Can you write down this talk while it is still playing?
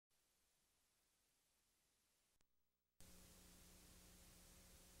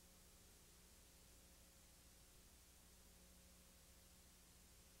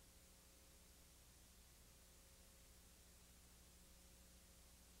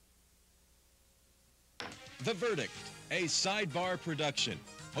The Verdict, a Sidebar production,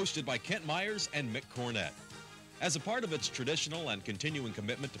 hosted by Kent Myers and Mick Cornett. As a part of its traditional and continuing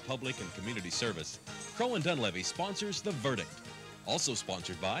commitment to public and community service, Crow and Dunlevy sponsors The Verdict. Also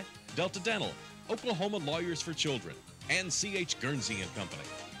sponsored by Delta Dental, Oklahoma Lawyers for Children, and C.H. Guernsey and Company.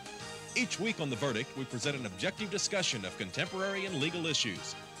 Each week on The Verdict, we present an objective discussion of contemporary and legal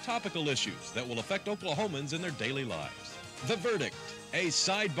issues, topical issues that will affect Oklahomans in their daily lives. The Verdict, a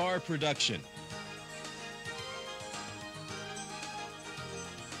Sidebar production.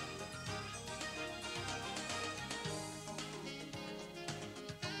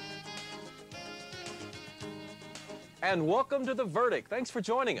 And welcome to The Verdict. Thanks for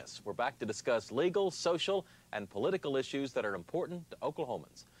joining us. We're back to discuss legal, social, and political issues that are important to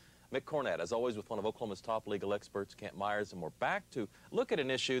Oklahomans. Mick Cornett, as always, with one of Oklahoma's top legal experts, Kent Myers, and we're back to look at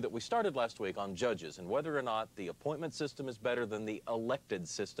an issue that we started last week on judges and whether or not the appointment system is better than the elected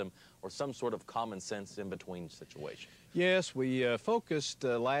system or some sort of common sense in-between situation. Yes, we focused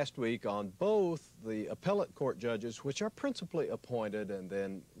last week on both the appellate court judges, which are principally appointed and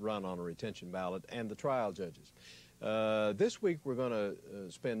then run on a retention ballot, and the trial judges. This week we're going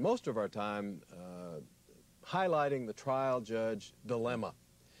to spend most of our time highlighting the trial judge dilemma.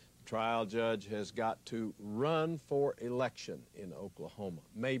 The trial judge has got to run for election in Oklahoma,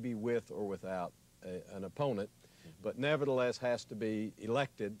 maybe with or without an opponent, but nevertheless has to be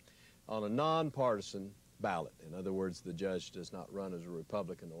elected on a nonpartisan ballot. In other words, the judge does not run as a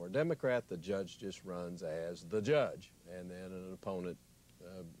Republican or a Democrat. The judge just runs as the judge, and then an opponent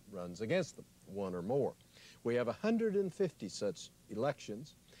runs against them, one or more. We have 150 such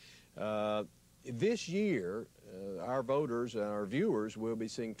elections. This year, our voters and our viewers will be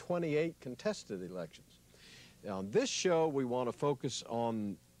seeing 28 contested elections. Now, on this show, we want to focus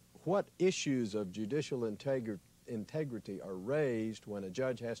on what issues of judicial integrity are raised when a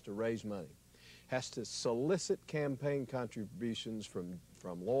judge has to raise money, has to solicit campaign contributions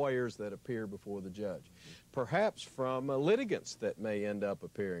from lawyers that appear before the judge, perhaps from litigants that may end up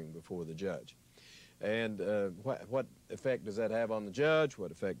appearing before the judge. And what effect does that have on the judge?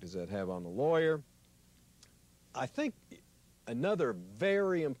 What effect does that have on the lawyer? I think another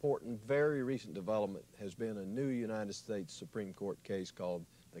very important, very recent development has been a new United States Supreme Court case called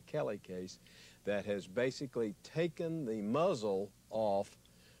the Kelly case that has basically taken the muzzle off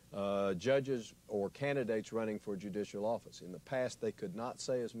judges or candidates running for judicial office. In the past, they could not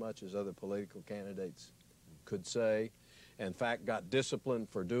say as much as other political candidates could say. In fact, got disciplined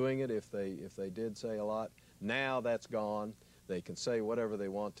for doing it if they did say a lot. Now that's gone. They can say whatever they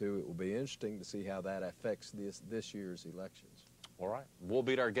want to. It will be interesting to see how that affects this year's elections. All right. We'll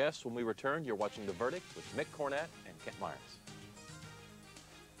meet our guests when we return. You're watching The Verdict with Mick Cornett and Kent Myers.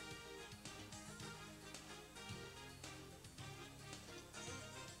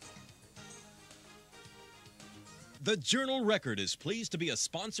 The Journal-Record is pleased to be a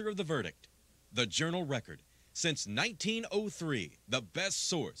sponsor of The Verdict. The Journal-Record, since 1903, the best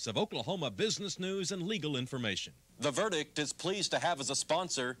source of Oklahoma business news and legal information. The Verdict is pleased to have as a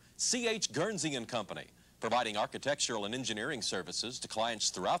sponsor C.H. Guernsey and Company, providing architectural and engineering services to clients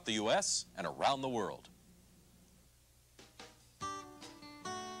throughout the U.S. and around the world.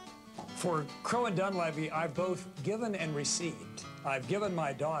 For Crow and Dunlevy, I've both given and received. I've given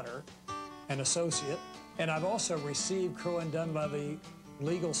my daughter, an associate, and I've also received Crow and Dunlevy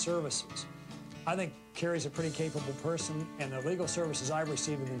legal services. I think Carrie's a pretty capable person, and the legal services I've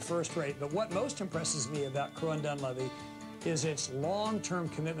received have been first rate. But what most impresses me about Crow and Dunlevy is its long-term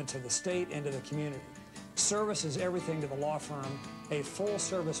commitment to the state and to the community. Service is everything to the law firm, a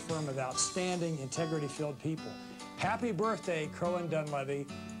full-service firm of outstanding, integrity-filled people. Happy birthday, Crow and Dunlevy.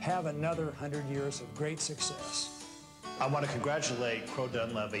 Have another 100 years of great success. I want to congratulate Crow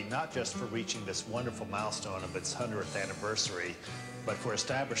Dunlevy not just for reaching this wonderful milestone of its 100th anniversary, but for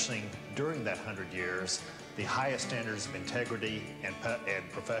establishing during that 100 years the highest standards of integrity and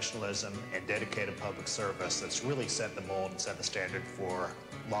professionalism and dedicated public service that's really set the mold and set the standard for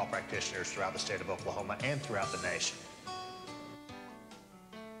law practitioners throughout the state of Oklahoma and throughout the nation.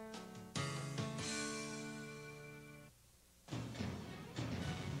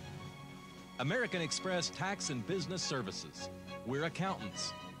 American Express Tax and Business Services. We're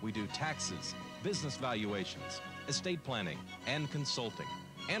accountants. We do taxes, business valuations, estate planning, and consulting.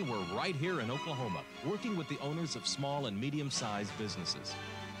 And we're right here in Oklahoma, working with the owners of small and medium-sized businesses.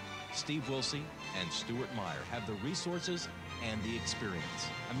 Steve Wilsey and Stuart Meyer have the resources and the experience.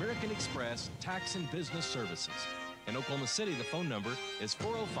 American Express Tax and Business Services. In Oklahoma City, the phone number is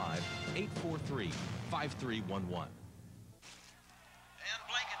 405-843-5311.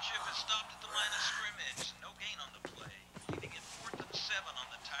 Blankenship has stopped at the line of scrimmage. No gain on the play. Leaving it 4th and 7 on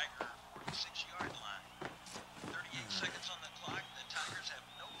the Tiger 46-yard line.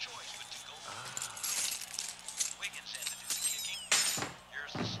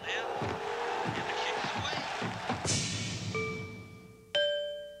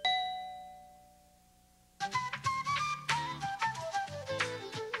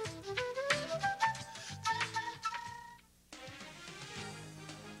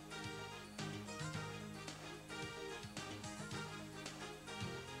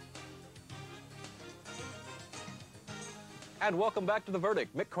 And welcome back to The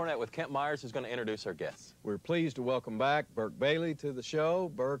Verdict. Mick Cornett with Kent Myers is going to introduce our guests. We're pleased to welcome back Burck Baily to the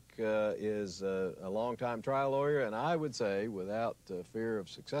show. Burck is a longtime trial lawyer, and I would say, without fear of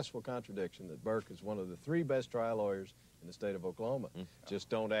successful contradiction, that Burck is one of the 3 best trial lawyers in the state of Oklahoma. Just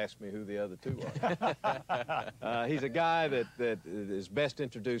don't ask me who the other 2 are. He's a guy that is best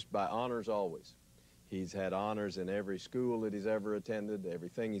introduced by honors always. He's had honors in every school that he's ever attended,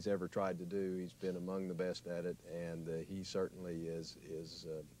 everything he's ever tried to do. He's been among the best at it, and he certainly is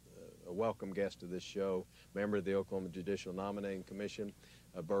a welcome guest to this show, member of the Oklahoma Judicial Nominating Commission.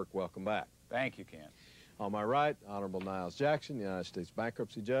 Burck, welcome back. Thank you, Ken. On my right, Honorable Niles Jackson, United States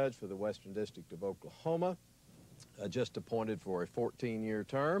Bankruptcy Judge for the Western District of Oklahoma, just appointed for a 14-year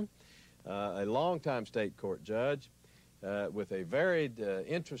term, a longtime state court judge, with a very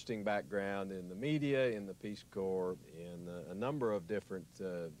interesting background in the media, in the Peace Corps, in a number of different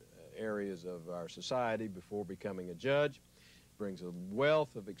areas of our society before becoming a judge. Brings a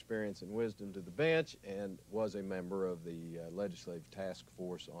wealth of experience and wisdom to the bench, and was a member of the Legislative Task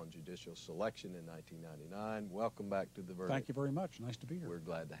Force on Judicial Selection in 1999. Welcome back to The Verdict. Thank you very much. Nice to be here. We're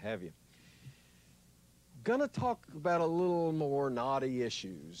glad to have you. Gonna talk about a little more knotty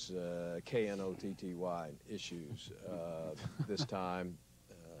issues, K-N-O-T-T-Y issues this time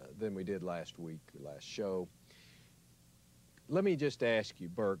than we did last week, last show. Let me just ask you,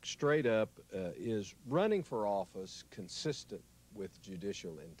 Burck, straight up, is running for office consistent with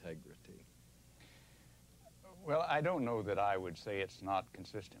judicial integrity? Well, I don't know that I would say it's not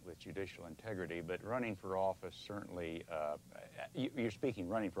consistent with judicial integrity, but running for office certainly, you're speaking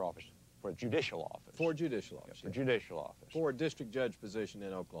running for office for judicial office. For judicial office. Yeah, for judicial office. For a district judge position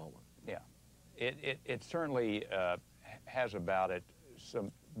in Oklahoma. Yeah. It certainly has about it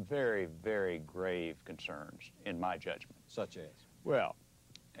some very, very grave concerns in my judgment. Such as? Well,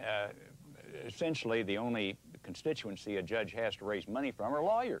 essentially the only constituency a judge has to raise money from are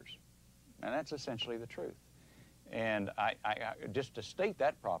lawyers. And that's essentially the truth. And I just to state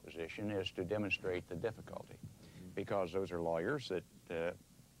that proposition is to demonstrate the difficulty, because those are lawyers that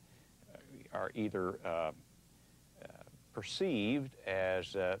are either perceived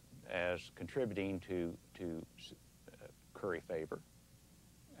as contributing to curry favor,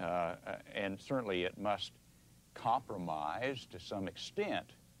 and certainly it must compromise to some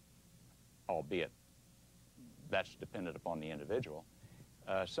extent, albeit that's dependent upon the individual,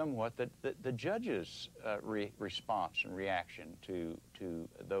 somewhat the judge's response and reaction to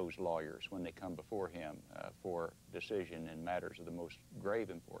those lawyers when they come before him for decision in matters of the most grave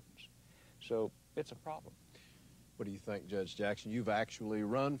importance. So it's a problem. What do you think, Judge Jackson? You've actually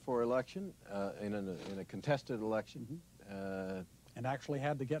run for election in a contested election. And actually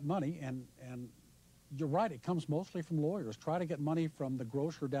had to get money, and you're right, it comes mostly from lawyers. Try to get money from the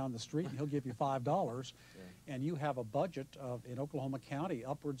grocer down the street and he'll give you $5, and you have a budget of, in Oklahoma County,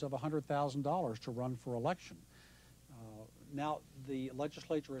 upwards of $100,000 to run for election. Now, the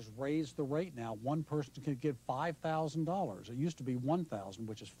legislature has raised the rate now. One person can give $5,000. It used to be $1,000,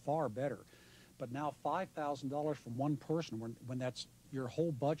 which is far better. But now $5,000 from one person, when that's your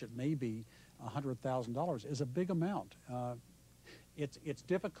whole budget, may be $100,000, is a big amount. It's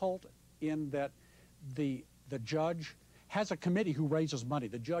difficult in that the judge has a committee who raises money.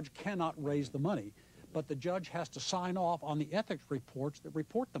 The judge cannot raise the money, but the judge has to sign off on the ethics reports that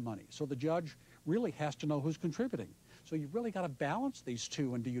report the money. So the judge really has to know who's contributing. So you really got to balance these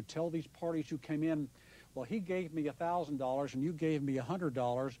two. And do you tell these parties who came in, well, he gave me $1,000 and you gave me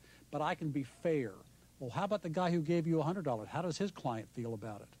 $100, but I can be fair. Well, how about the guy who gave you $100? How does his client feel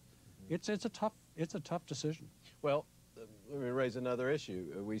about it? It's a tough decision. Well, let me raise another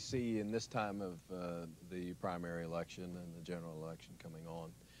issue. We see in this time of the primary election and the general election coming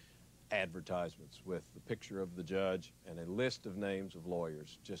on, advertisements with the picture of the judge and a list of names of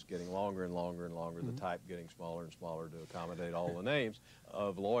lawyers just getting longer and longer and longer, the type getting smaller and smaller to accommodate all the names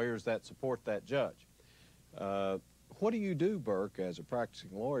of lawyers that support that judge. What do you do, Burck, as a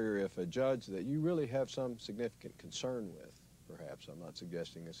practicing lawyer, if a judge that you really have some significant concern with, perhaps, I'm not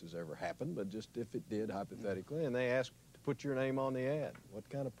suggesting this has ever happened, but just if it did hypothetically, and they ask to put your name on the ad, what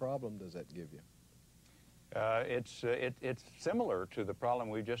kind of problem does that give you? It's similar to the problem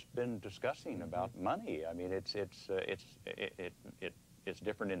we've just been discussing about money. I mean, it's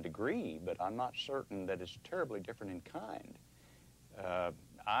different in degree, but I'm not certain that it's terribly different in kind.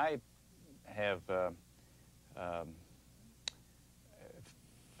 I have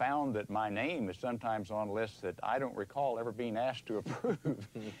found that my name is sometimes on lists that I don't recall ever being asked to approve.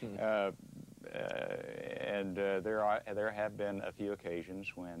 And there have been a few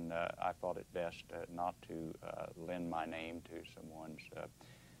occasions when I thought it best not to lend my name to someone's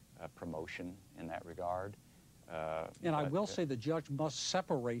promotion in that regard. And I will say the judge must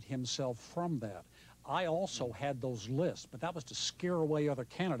separate himself from that. I also had those lists, but that was to scare away other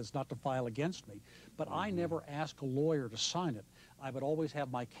candidates not to file against me. But I never asked a lawyer to sign it. I would always have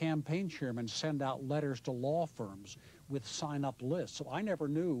my campaign chairman send out letters to law firms with sign-up lists. So I never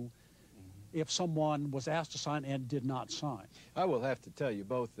knew if someone was asked to sign and did not sign. I will have to tell you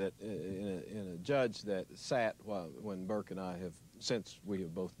both that in a judge that sat when Burck and I have, since we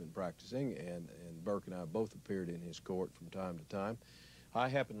have both been practicing, and Burck and I both appeared in his court from time to time, I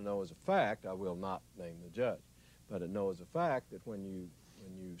happen to know as a fact, I will not name the judge, but I know as a fact that when you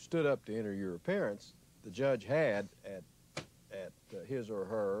stood up to enter your appearance, the judge had at his or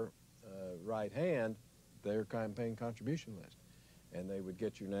her right hand their campaign contribution list, and they would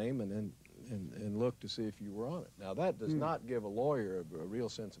get your name and then and look to see if you were on it. Now that does not give a lawyer a real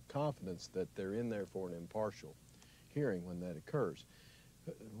sense of confidence that they're in there for an impartial hearing when that occurs.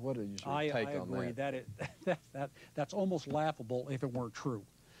 What is your take on that? I agree. That's almost laughable if it weren't true.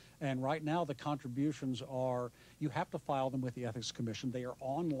 And right now the contributions are, you have to file them with the Ethics Commission. They are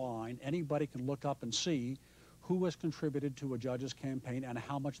online. Anybody can look up and see who has contributed to a judge's campaign and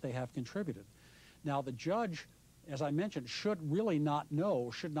how much they have contributed. Now the judge, as I mentioned, should really not know,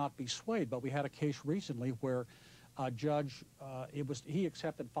 should not be swayed. But we had a case recently where a judge, he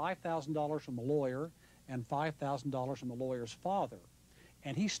accepted $5,000 from a lawyer and $5,000 from the lawyer's father.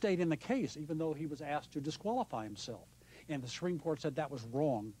 And he stayed in the case even though he was asked to disqualify himself. And the Supreme Court said that was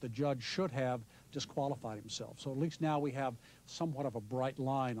wrong. The judge should have disqualified himself. So at least now we have somewhat of a bright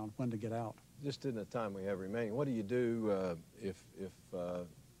line on when to get out. Just in the time we have remaining, what do you do if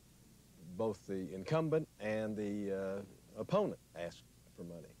both the incumbent and the opponent ask for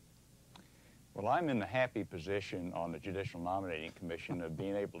money? Well, I'm in the happy position on the Judicial Nominating Commission of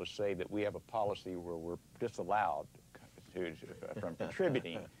being able to say that we have a policy where we're disallowed from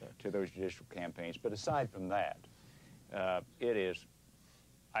contributing to those judicial campaigns. But aside from that, it is,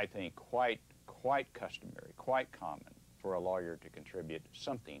 I think, quite customary, quite common for a lawyer to contribute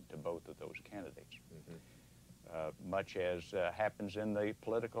something to both of those candidates. Much as happens in the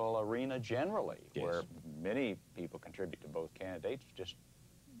political arena generally, where many people contribute to both candidates, just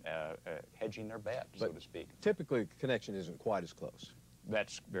hedging their bet, so to speak. Typically, the connection isn't quite as close.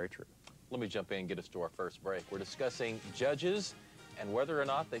 That's very true. Let me jump in and get us to our first break. We're discussing judges and whether or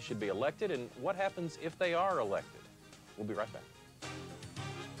not they should be elected and what happens if they are elected. We'll be right back.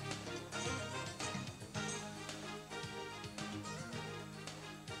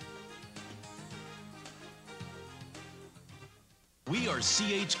 We are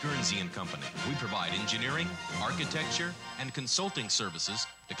C.H. Guernsey & Company. We provide engineering, architecture, and consulting services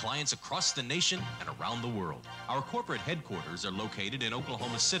to clients across the nation and around the world. Our corporate headquarters are located in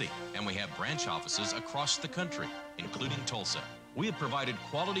Oklahoma City, and we have branch offices across the country, including Tulsa. We have provided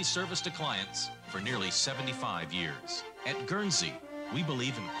quality service to clients for nearly 75 years. At Guernsey, we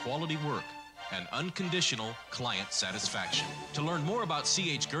believe in quality work and unconditional client satisfaction. To learn more about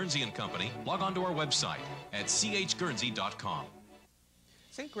C.H. Guernsey & Company, log on to our website at chguernsey.com.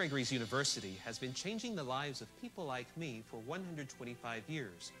 St. Gregory's University has been changing the lives of people like me for 125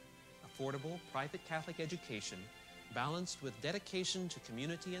 years. Affordable, private Catholic education, balanced with dedication to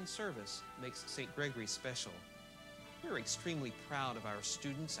community and service, makes St. Gregory special. We're extremely proud of our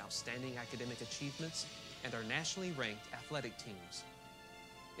students' outstanding academic achievements and our nationally ranked athletic teams.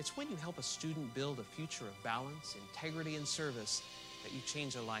 It's when you help a student build a future of balance, integrity, and service that you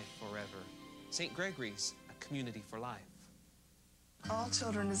change a life forever. St. Gregory's, a community for life. All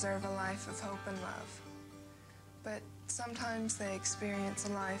children deserve a life of hope and love, but sometimes they experience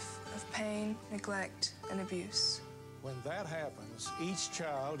a life of pain, neglect, and abuse. When that happens, each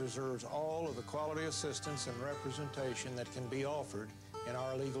child deserves all of the quality assistance and representation that can be offered in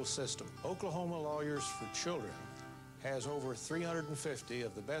our legal system. Oklahoma Lawyers for Children has over 350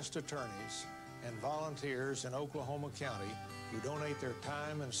 of the best attorneys and volunteers in Oklahoma County who donate their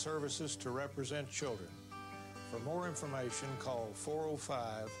time and services to represent children. For more information, call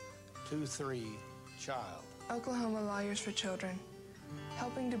 405-23-CHILD. Oklahoma Lawyers for Children,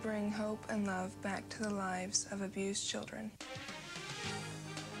 helping to bring hope and love back to the lives of abused children.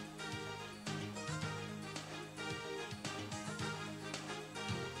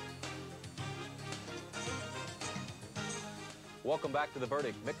 Welcome back to The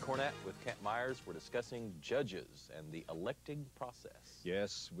Verdict. Mick Cornett with Kent Myers. We're discussing judges and the electing process.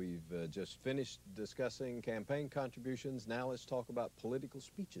 Yes, we've just finished discussing campaign contributions. Now let's talk about political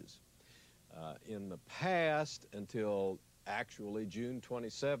speeches. In the past, until actually June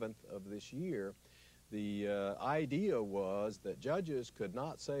 27th of this year, The idea was that judges could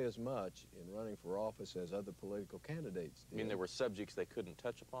not say as much in running for office as other political candidates did. I mean, there were subjects they couldn't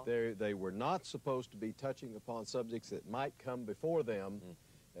touch upon? They were not supposed to be touching upon subjects that might come before them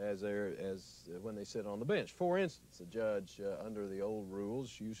as when they sit on the bench. For instance, a judge under the old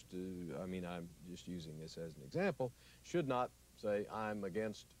rules used to, I mean, I'm just using this as an example, should not say, I'm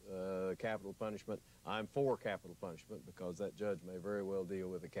against capital punishment, I'm for capital punishment, because that judge may very well deal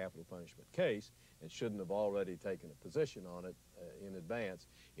with a capital punishment case and shouldn't have already taken a position on it in advance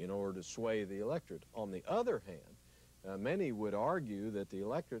in order to sway the electorate. On the other hand, many would argue that the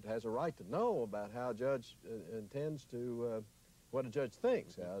electorate has a right to know about how a judge intends to, what a judge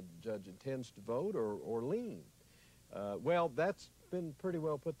thinks, how a judge intends to vote or lean. Well, that's been pretty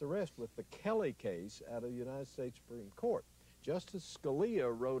well put to rest with the Kelly case out of the United States Supreme Court. Justice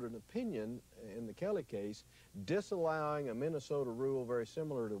Scalia wrote an opinion in the Kelly case disallowing a Minnesota rule very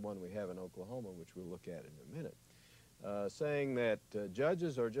similar to one we have in Oklahoma, which we'll look at in a minute, saying that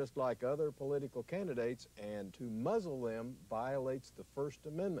judges are just like other political candidates, and to muzzle them violates the First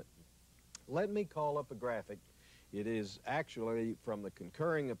Amendment. Let me call up a graphic. It is actually from the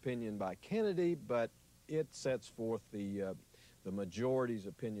concurring opinion by Kennedy, but it sets forth the majority's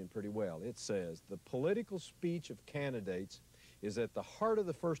opinion pretty well. It says, the political speech of candidates is at the heart of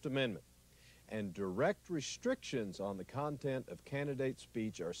the First Amendment, and direct restrictions on the content of candidate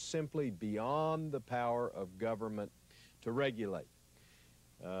speech are simply beyond the power of government to regulate.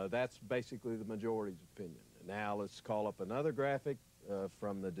 That's basically the majority's opinion. Now let's call up another graphic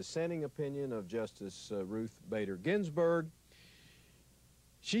from the dissenting opinion of Justice Ruth Bader Ginsburg.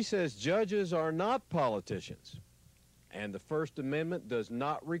 She says judges are not politicians, and the First Amendment does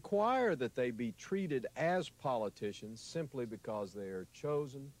not require that they be treated as politicians simply because they are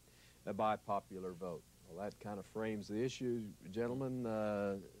chosen by popular vote. Well, that kind of frames the issue.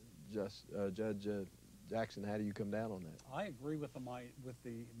 Gentlemen, Judge Jackson, how do you come down on that? I agree with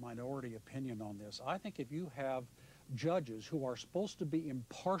the minority opinion on this. I think if you have judges who are supposed to be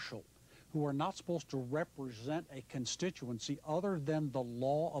impartial, who are not supposed to represent a constituency other than the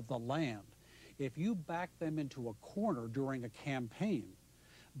law of the land, if you back them into a corner during a campaign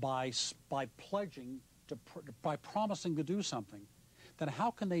by pledging by promising to do something, then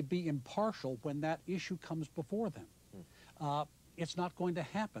how can they be impartial when that issue comes before them? It's not going to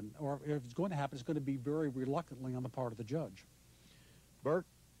happen, or if it's going to happen, it's going to be very reluctantly on the part of the judge. Burck,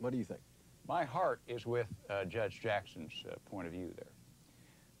 what do you think? My heart is with Judge Jackson's point of view there.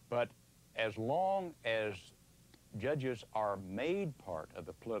 But as long as judges are made part of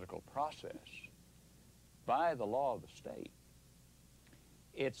the political process by the law of the state,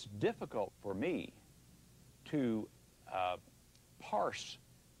 it's difficult for me to parse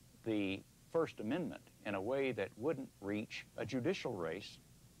the First Amendment in a way that wouldn't reach a judicial race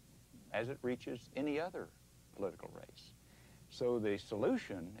as it reaches any other political race. So the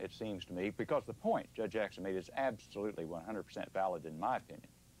solution, it seems to me, because the point Judge Jackson made is absolutely 100% valid in my opinion,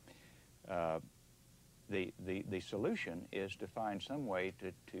 the solution is to find some way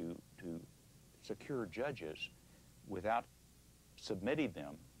to secure judges without submitting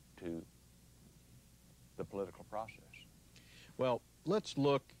them to the political process. Well, let's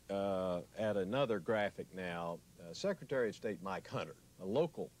look at another graphic now. Secretary of State Mike Hunter, a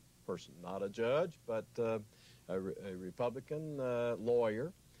local person, not a judge, but a Republican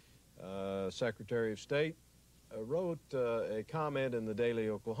lawyer, Secretary of State, wrote a comment in the Daily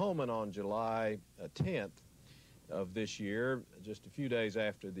Oklahoman on July 10th of this year, just a few days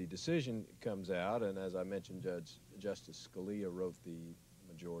after the decision comes out, and as I mentioned, Justice Scalia wrote the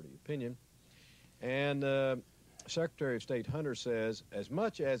majority opinion. And Secretary of State Hunter says, as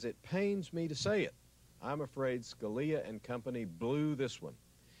much as it pains me to say it, I'm afraid Scalia and company blew this one.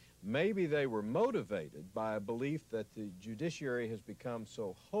 Maybe they were motivated by a belief that the judiciary has become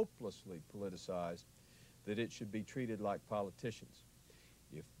so hopelessly politicized that it should be treated like politicians.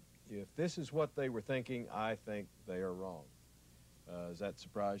 If this is what they were thinking, I think they are wrong. Does that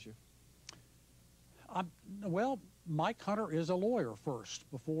surprise you? Well, Mike Hunter is a lawyer first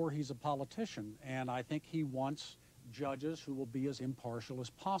before he's a politician, and I think he wants judges who will be as impartial as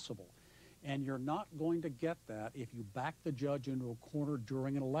possible. And you're not going to get that if you back the judge into a corner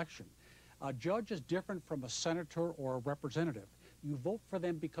during an election. A judge is different from a senator or a representative. You vote for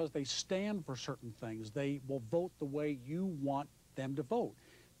them because they stand for certain things. They will vote the way you want them to vote.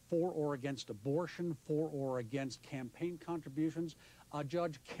 For or against abortion, for or against campaign contributions. A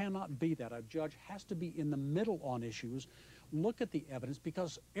judge cannot be that. A judge has to be in the middle on issues, look at the evidence,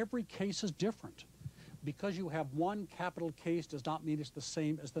 because every case is different. Because you have one capital case does not mean it's the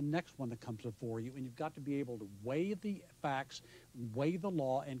same as the next one that comes before you, and you've got to be able to weigh the facts, weigh the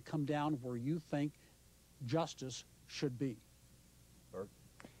law, and come down where you think justice should be. Burck?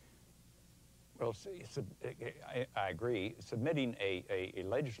 Well, I agree. Submitting a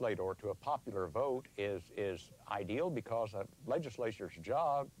legislator to a popular vote is ideal because a legislator's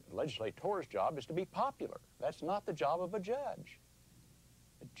job is to be popular. That's not the job of a judge.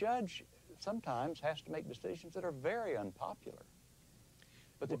 A judge sometimes has to make decisions that are very unpopular.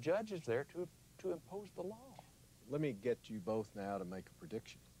 But the judge is there to impose the law. Let me get you both now to make a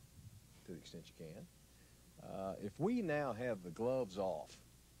prediction, to the extent you can. If we now have the gloves off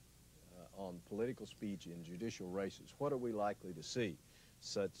on political speech in judicial races, what are we likely to see?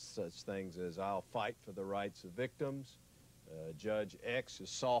 Such things as I'll fight for the rights of victims, Judge X is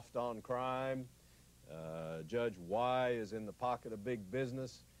soft on crime, Judge Y is in the pocket of big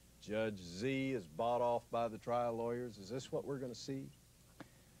business, Judge Z is bought off by the trial lawyers. Is this what we're going to see?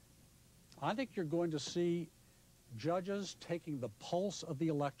 I think you're going to see judges taking the pulse of the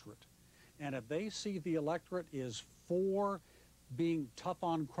electorate. And if they see the electorate is for being tough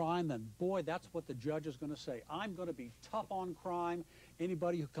on crime, then boy, that's what the judge is going to say. I'm going to be tough on crime.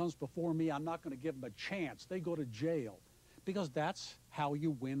 Anybody who comes before me, I'm not going to give them a chance. They go to jail. Because that's how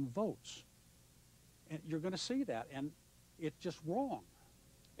you win votes. And you're going to see that, and it's just wrong.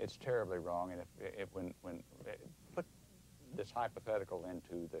 It's terribly wrong, and when put this hypothetical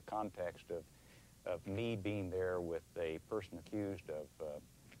into the context of me being there with a person accused of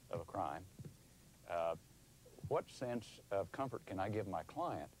a crime, what sense of comfort can I give my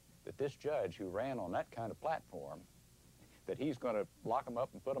client that this judge who ran on that kind of platform, that he's going to lock them up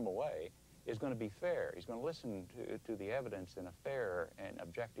and put them away, is going to be fair? He's going to listen to the evidence in a fair and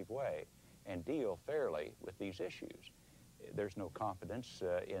objective way and deal fairly with these issues. There's no confidence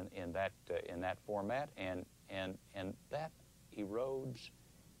in that format, and that erodes,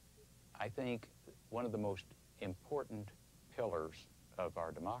 I think, one of the most important pillars of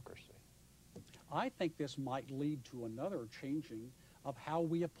our democracy. I think this might lead to another changing of how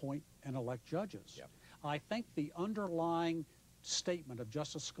we appoint and elect judges. Yep. I think the underlying statement of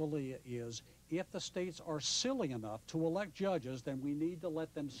Justice Scalia is, if the states are silly enough to elect judges, then we need to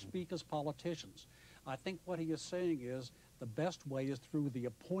let them speak as politicians. I think what he is saying is the best way is through the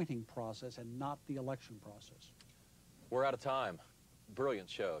appointing process and not the election process. We're out of time. Brilliant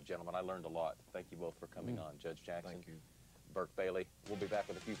show, gentlemen. I learned a lot. Thank you both for coming on. Judge Jackson. Thank you. Burck, Baily. We'll be back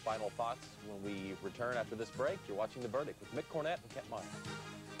with a few final thoughts when we return after this break. You're watching The Verdict with Mick Cornett and Kent Myers.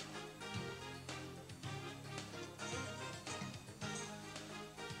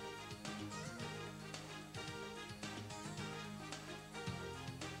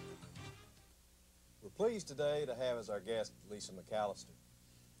 We're pleased today to have as our guest Lisa McAllister.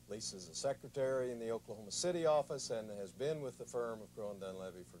 Lisa is a secretary in the Oklahoma City office and has been with the firm of Crow and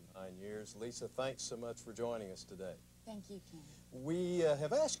Dunlevy for 9 years. Lisa, thanks so much for joining us today. Thank you, Ken. We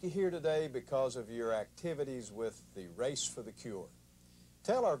have asked you here today because of your activities with the Race for the Cure.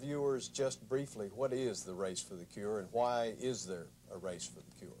 Tell our viewers just briefly, what is the Race for the Cure and why is there a Race for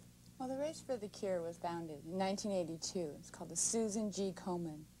the Cure? Well, the Race for the Cure was founded in 1982. It's called the Susan G.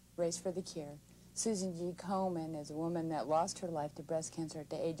 Komen Race for the Cure. Susan G. Komen is a woman that lost her life to breast cancer at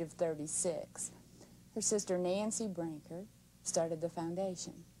the age of 36. Her sister Nancy Branker started the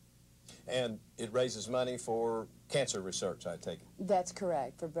foundation. And it raises money for cancer research, I take it? That's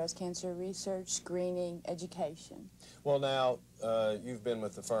correct, for breast cancer research, screening, education. Well, now, you've been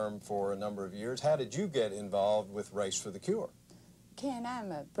with the firm for a number of years. How did you get involved with Race for the Cure? Ken,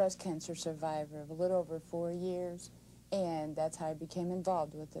 I'm a breast cancer survivor of a little over 4 years, and that's how I became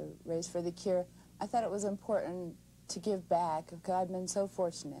involved with the Race for the Cure. I thought it was important to give back because I've been so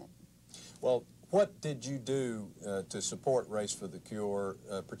fortunate. Well, what did you do to support Race for the Cure,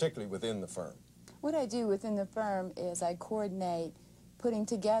 particularly within the firm? What I do within the firm is I coordinate putting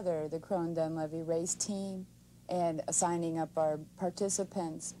together the Crow and Dunlevy race team and signing up our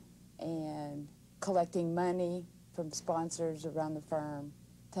participants and collecting money from sponsors around the firm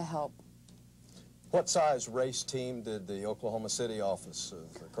to help. What size race team did the Oklahoma City office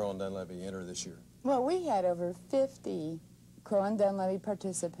of Crow and Dunlevy enter this year? Well, we had over 50 Crow and Dunlevy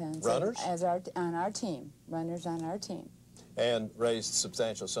participants. Runners? On our team, runners on our team. And raised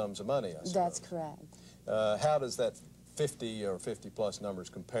substantial sums of money, I suppose. That's correct. How does that 50 or 50-plus numbers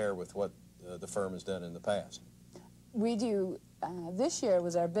compare with what the firm has done in the past? We do, this year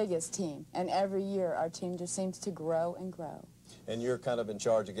was our biggest team, and every year our team just seems to grow and grow. And you're kind of in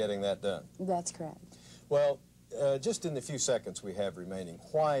charge of getting that done? That's correct. Well, just in the few seconds we have remaining,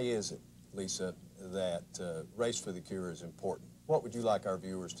 why is it, Lisa, that Race for the Cure is important? What would you like our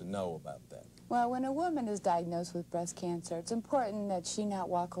viewers to know about that? Well, when a woman is diagnosed with breast cancer, it's important that she not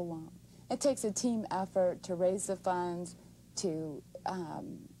walk alone. It takes a team effort to raise the funds, to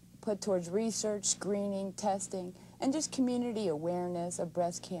put towards research, screening, testing, and just community awareness of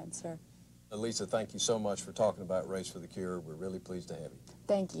breast cancer. Lisa, thank you so much for talking about Race for the Cure. We're really pleased to have you.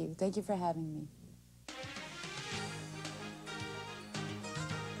 Thank you. Thank you for having me.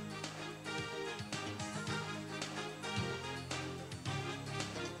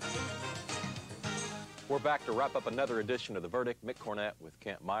 We're back to wrap up another edition of The Verdict. Mick Cornett with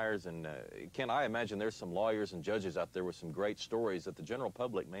Kent Myers. And Kent, I imagine there's some lawyers and judges out there with some great stories that the general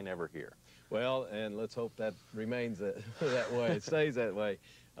public may never hear. Well, and let's hope that remains that way. It stays that way.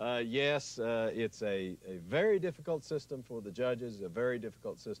 Yes, it's a very difficult system for the judges, a very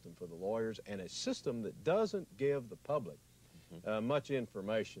difficult system for the lawyers, and a system that doesn't give the public much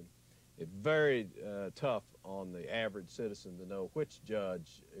information. It's very tough on the average citizen to know which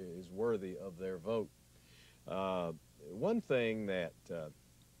judge is worthy of their vote. One thing that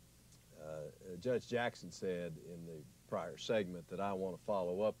Judge Jackson said in the prior segment that I want to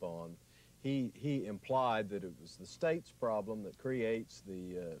follow up on, he implied that it was the state's problem that creates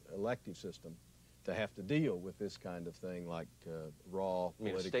the elective system to have to deal with this kind of thing like raw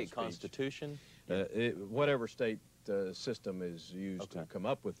political state speech. constitution? Whatever state system is used to come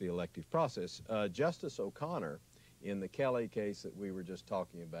up with the elective process. Justice O'Connor, in the Kelly case that we were just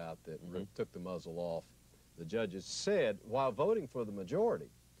talking about that took the muzzle off the judges, said, while voting for the majority,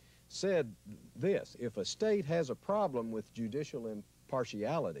 said this: if a state has a problem with judicial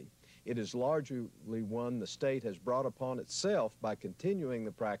impartiality, it is largely one the state has brought upon itself by continuing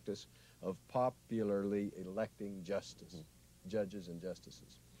the practice of popularly electing judges and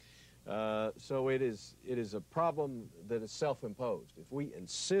justices. So it is a problem that is self-imposed. If we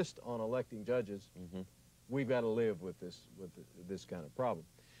insist on electing judges, we've got to live with this kind of problem.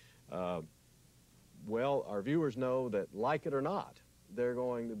 Well, our viewers know that, like it or not, they're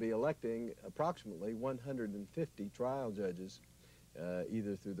going to be electing approximately 150 trial judges,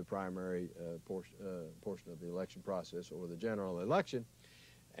 either through the primary portion of the election process or the general election,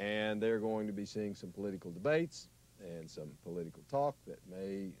 and they're going to be seeing some political debates and some political talk that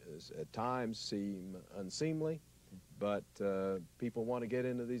may at times seem unseemly, but people want to get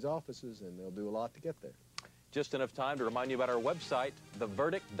into these offices, and they'll do a lot to get there. Just enough time to remind you about our website,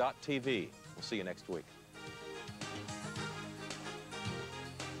 theverdict.tv. We'll see you next week.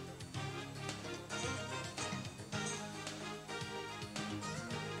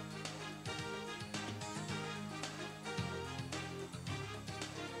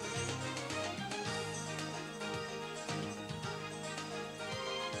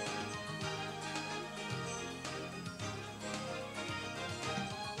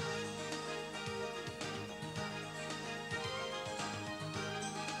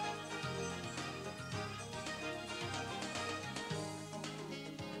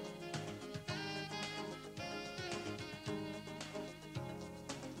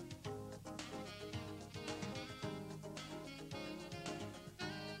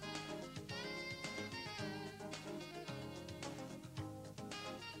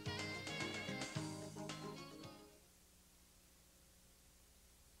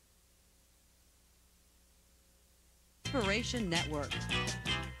 Inspiration Network.